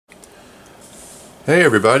Hey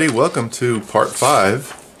everybody, welcome to part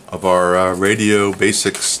 5 of our radio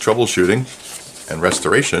basics troubleshooting and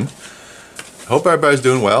restoration. Hope everybody's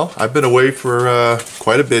doing well. I've been away for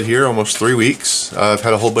quite a bit here, almost 3 weeks. I've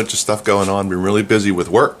had a whole bunch of stuff going on, been really busy with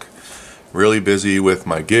work, really busy with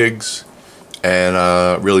my gigs,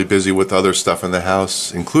 and really busy with other stuff in the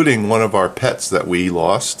house, including one of our pets that we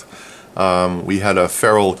lost. We had a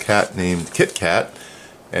feral cat named Kit Kat,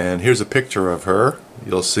 and here's a picture of her.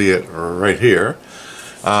 You'll see it right here.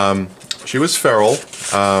 She was feral,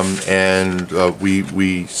 and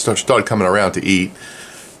we started coming around to eat,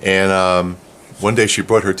 and one day she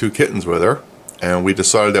brought her 2 kittens with her, and we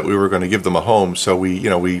decided that we were going to give them a home. So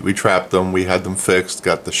we trapped them, we had them fixed,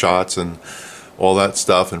 got the shots and all that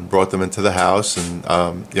stuff, and brought them into the house. And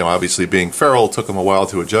obviously being feral, it took them a while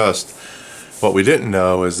to adjust. What we didn't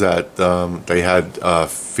know is that they had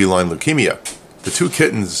feline leukemia. The 2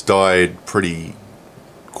 kittens died pretty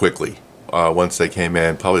quickly once they came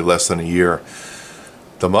in, probably less than a year.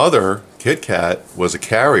 The mother, Kit Kat, was a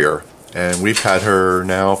carrier, and we've had her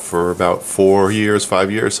now for about 5 years,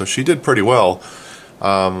 so she did pretty well.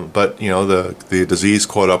 But the disease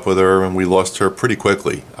caught up with her, and we lost her pretty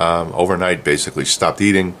quickly. Overnight, basically, she stopped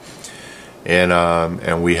eating,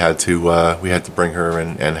 and we had to bring her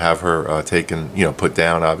and have her taken, put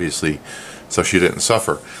down, obviously, so she didn't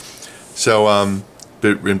suffer. So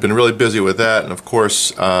been really busy with that, and of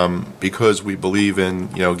course, because we believe in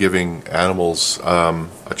giving animals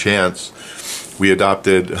a chance, we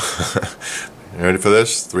adopted you ready for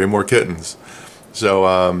this? 3 more kittens.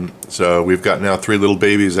 So we've got now 3 little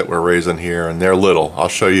babies that we're raising here, and they're little. I'll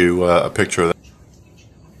show you a picture of them.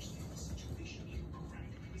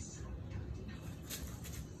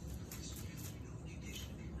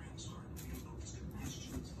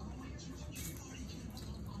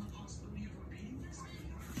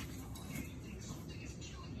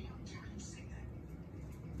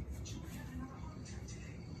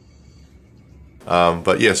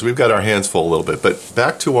 But yeah, so we've got our hands full a little bit. But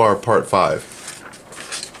back to our part 5.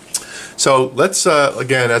 So let's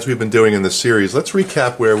again, as we've been doing in this series, let's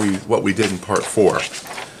recap what we did in part 4.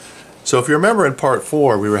 So if you remember, in part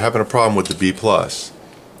 4 we were having a problem with the B+,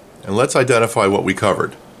 and let's identify what we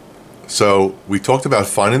covered. So we talked about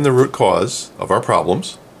finding the root cause of our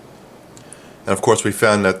problems, and of course we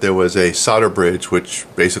found that there was a solder bridge which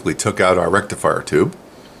basically took out our rectifier tube.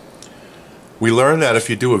 We learned that if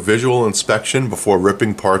you do a visual inspection before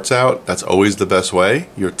ripping parts out, that's always the best way.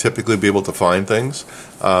 You'll typically be able to find things,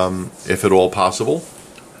 if at all possible.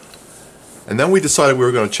 And then we decided we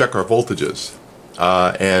were going to check our voltages.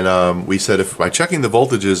 We said if by checking the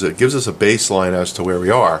voltages, it gives us a baseline as to where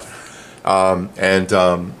we are.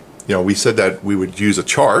 We said that we would use a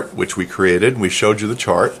chart, which we created, and we showed you the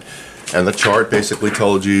chart. And the chart basically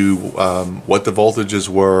told you what the voltages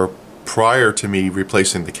were prior to me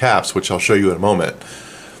replacing the caps, which I'll show you in a moment.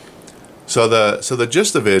 So the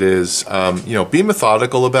gist of it is, be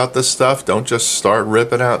methodical about this stuff. Don't just start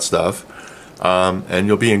ripping out stuff, and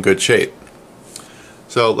you'll be in good shape.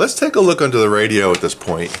 So let's take a look under the radio at this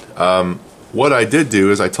point. What I did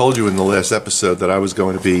do is I told you in the last episode that I was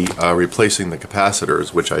going to be replacing the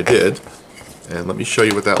capacitors, which I did. And let me show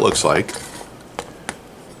you what that looks like.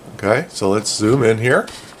 Okay, so let's zoom in here.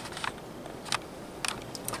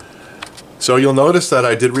 So you'll notice that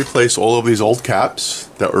I did replace all of these old caps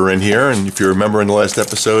that were in here, and if you remember in the last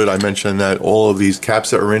episode I mentioned that all of these caps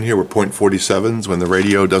that were in here were .47s when the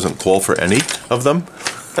radio doesn't call for any of them.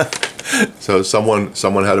 So someone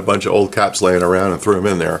had a bunch of old caps laying around and threw them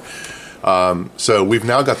in there. So we've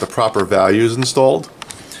now got the proper values installed.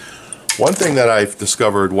 One thing that I've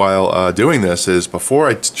discovered while doing this is before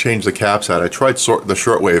I changed the caps out, I tried the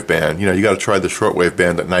shortwave band. You got to try the shortwave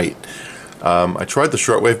band at night. I tried the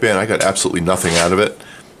shortwave band, I got absolutely nothing out of it,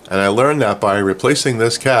 and I learned that by replacing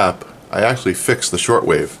this cap, I actually fixed the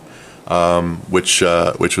shortwave,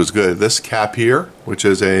 which was good. This cap here, which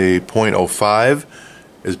is a .05,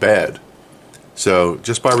 is bad. So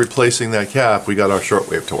just by replacing that cap, we got our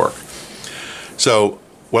shortwave to work. So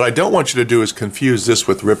what I don't want you to do is confuse this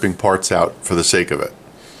with ripping parts out for the sake of it,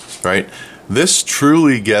 right? This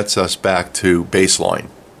truly gets us back to baseline,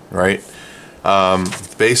 right?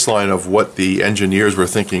 Baseline of what the engineers were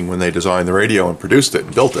thinking when they designed the radio and produced it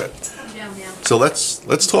and built it. So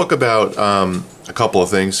let's talk about a couple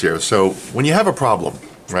of things here. So when you have a problem,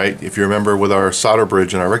 right, if you remember with our solder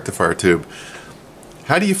bridge and our rectifier tube,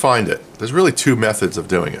 how do you find it? There's really 2 methods of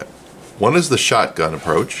doing it. One is the shotgun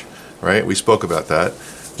approach, right? We spoke about that,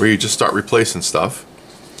 where you just start replacing stuff.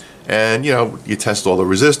 And you test all the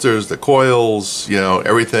resistors, the coils,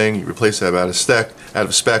 everything. You replace it out of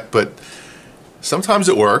spec, but sometimes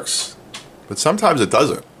it works, but sometimes it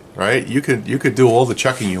doesn't. right? You could do all the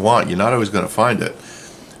checking you want. You're not always going to find it.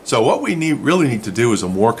 So what we really need to do is a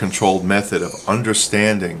more controlled method of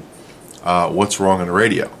understanding what's wrong in a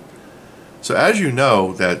radio. So as you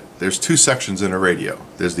know, that there's two sections in a radio.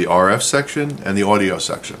 There's the RF section and the audio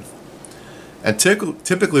section. And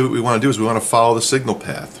typically what we want to do is we want to follow the signal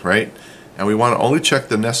path, right? And we want to only check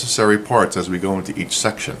the necessary parts as we go into each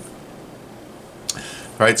section.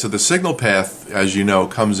 Right, so the signal path, as you know,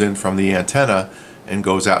 comes in from the antenna and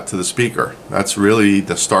goes out to the speaker. That's really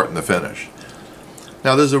the start and the finish.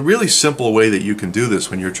 Now there's a really simple way that you can do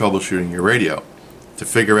this when you're troubleshooting your radio to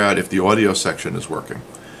figure out if the audio section is working.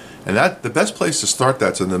 And the best place to start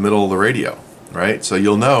that's in the middle of the radio, right? So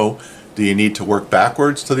you'll know, do you need to work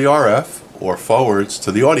backwards to the RF or forwards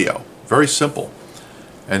to the audio? Very simple.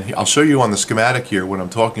 And I'll show you on the schematic here when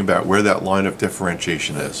I'm talking about where that line of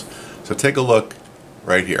differentiation is. So take a look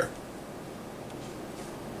right here.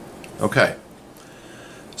 Okay.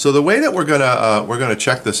 So the way that we're gonna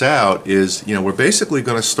check this out is, we're basically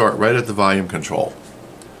gonna start right at the volume control.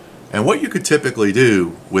 And what you could typically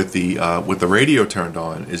do with the radio turned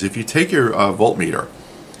on is if you take your voltmeter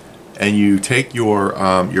and you take your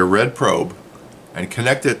red probe and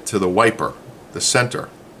connect it to the wiper, the center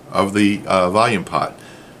of the volume pot,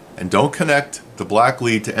 and don't connect the black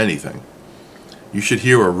lead to anything, you should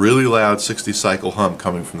hear a really loud 60 cycle hum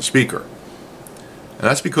coming from the speaker. And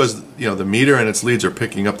that's because the meter and its leads are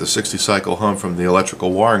picking up the 60 cycle hum from the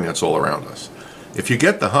electrical wiring that's all around us. If you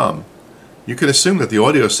get the hum, you can assume that the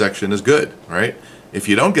audio section is good, right? If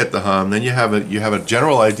you don't get the hum, then you have a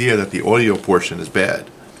general idea that the audio portion is bad,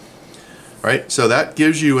 right? So that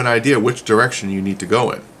gives you an idea which direction you need to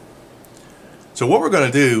go in. So what we're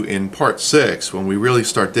going to do in part 6, when we really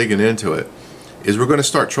start digging into it, is we're going to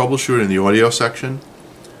start troubleshooting the audio section,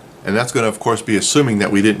 and that's going to of course be assuming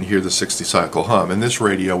that we didn't hear the 60 cycle hum. In this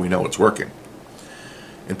radio we know it's working.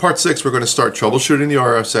 In part 6 we're going to start troubleshooting the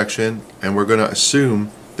RF section, and we're going to assume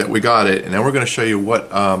that we got it, and then we're going to show you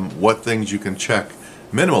what things you can check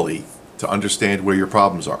minimally to understand where your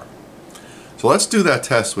problems are. So let's do that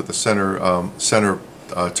test with the center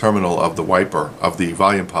terminal of the wiper of the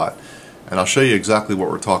volume pot, and I'll show you exactly what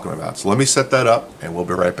we're talking about. So let me set that up and we'll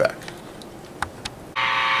be right back.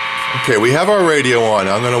 Okay, we have our radio on.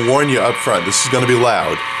 I'm going to warn you up front, this is going to be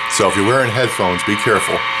loud, so if you're wearing headphones, be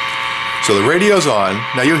careful. So the radio's on.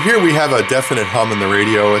 Now you'll hear we have a definite hum in the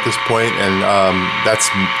radio at this point, and that's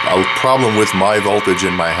a problem with my voltage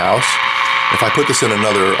in my house. If I put this in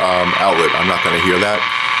another outlet, I'm not going to hear that.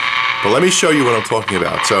 But let me show you what I'm talking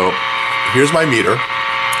about. So here's my meter.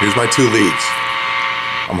 Here's my two leads.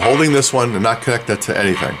 I'm holding this one and not connect that to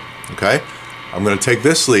anything. Okay? I'm going to take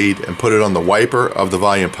this lead and put it on the wiper of the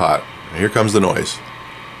volume pot. And here comes the noise.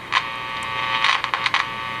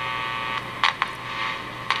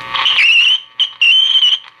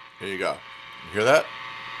 There you go. You hear that?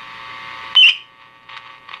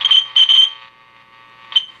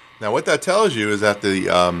 Now what that tells you is that the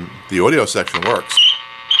audio section works.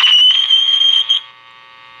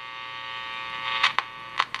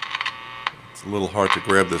 It's a little hard to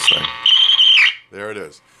grab this thing. There it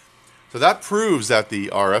is. So that proves that the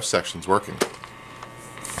RF section's working.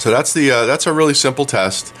 So that's a really simple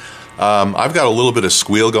test. I've got a little bit of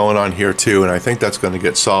squeal going on here too, and I think that's going to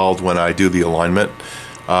get solved when I do the alignment.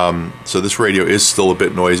 So this radio is still a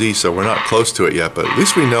bit noisy, so we're not close to it yet, but at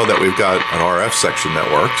least we know that we've got an RF section that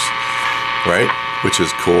works, right? Which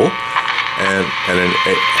is cool, and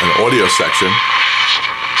an audio section.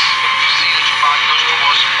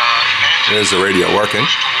 There's the radio working.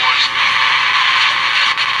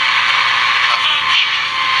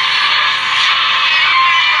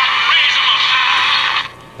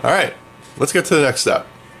 All right, let's get to the next step.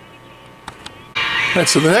 Alright,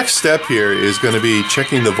 so the next step here is going to be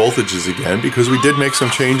checking the voltages again, because we did make some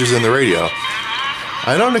changes in the radio.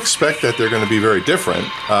 I don't expect that they're going to be very different.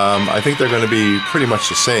 I think they're going to be pretty much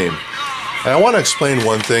the same. And I want to explain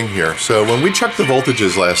one thing here. So when we checked the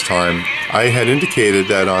voltages last time, I had indicated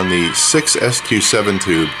that on the 6SQ7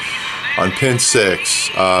 tube, on pin 6,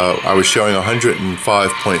 I was showing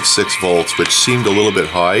 105.6 volts, which seemed a little bit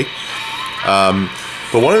high.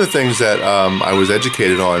 But one of the things that I was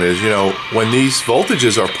educated on is, when these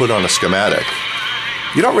voltages are put on a schematic,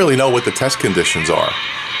 you don't really know what the test conditions are.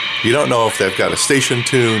 You don't know if they've got a station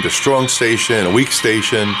tuned, a strong station, a weak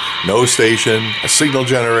station, no station, a signal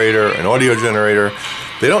generator, an audio generator.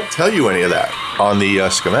 They don't tell you any of that on the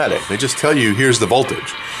schematic. They just tell you, here's the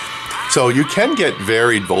voltage. So you can get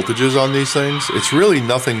varied voltages on these things. It's really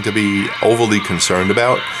nothing to be overly concerned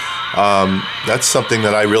about. That's something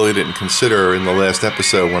that I really didn't consider in the last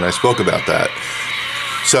episode when I spoke about that.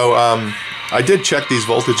 So I did check these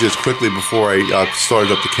voltages quickly before I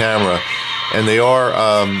started up the camera, and they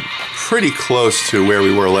are pretty close to where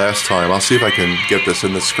we were last time. I'll see if I can get this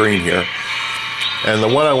in the screen here. And the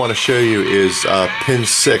one I want to show you is pin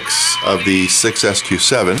 6 of the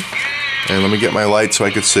 6SQ7. And let me get my light so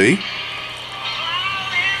I can see.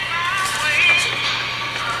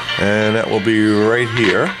 And that will be right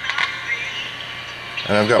here.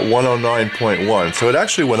 And I've got 109.1. So it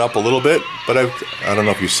actually went up a little bit, but I don't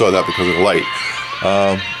know if you saw that because of the light.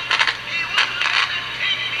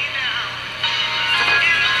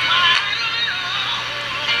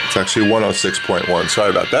 It's actually 106.1.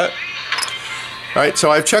 Sorry about that. Alright,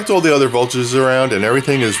 so I've checked all the other voltages around, and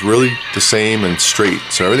everything is really the same and straight.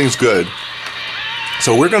 So everything's good.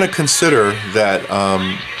 So we're going to consider that,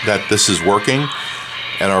 that this is working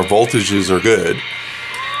and our voltages are good.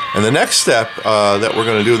 And the next step that we're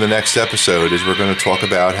going to do in the next episode is we're going to talk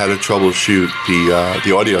about how to troubleshoot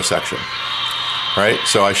the audio section. Right?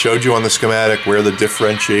 So I showed you on the schematic where the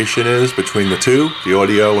differentiation is between the two, the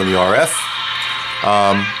audio and the RF.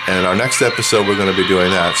 And in our next episode, we're going to be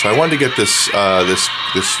doing that. So I wanted to get this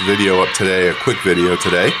this video up today, a quick video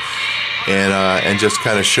today, and just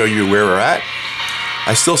kind of show you where we're at.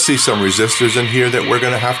 I still see some resistors in here that we're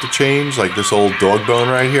going to have to change, like this old dog bone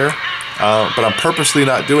right here. But I'm purposely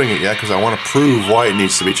not doing it yet because I want to prove why it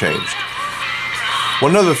needs to be changed.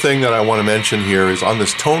 One other thing that I want to mention here is on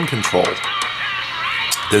this tone control.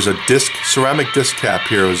 There's a ceramic disc cap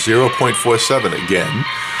here of 0.47 again.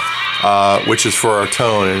 Which is for our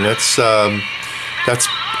tone, and that's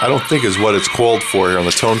I don't think is what it's called for here on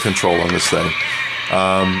the tone control on this thing.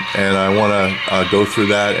 And I want to go through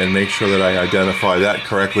that and make sure that I identify that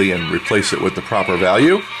correctly and replace it with the proper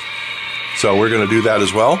value. So we're going to do that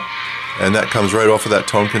as well, and that comes right off of that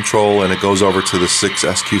tone control, and it goes over to the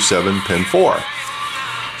 6SQ7 pin 4.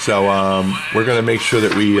 So we're going to make sure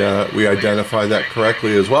that we identify that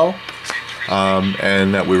correctly as well,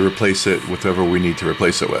 and that we replace it with whatever we need to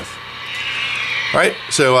replace it with. Alright,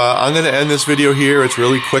 so I'm going to end this video here. It's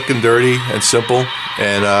really quick and dirty and simple.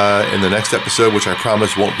 And in the next episode, which I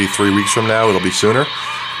promise won't be 3 weeks from now, it'll be sooner,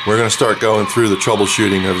 we're going to start going through the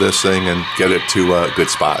troubleshooting of this thing and get it to a good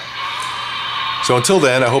spot. So until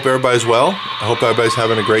then, I hope everybody's well. I hope everybody's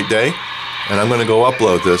having a great day. And I'm going to go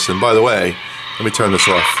upload this. And by the way, let me turn this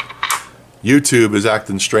off. YouTube is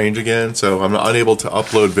acting strange again, so I'm unable to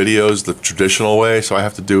upload videos the traditional way, so I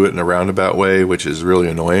have to do it in a roundabout way, which is really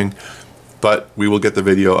annoying. But we will get the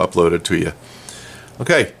video uploaded to you.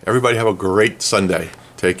 Okay, everybody have a great Sunday.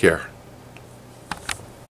 Take care.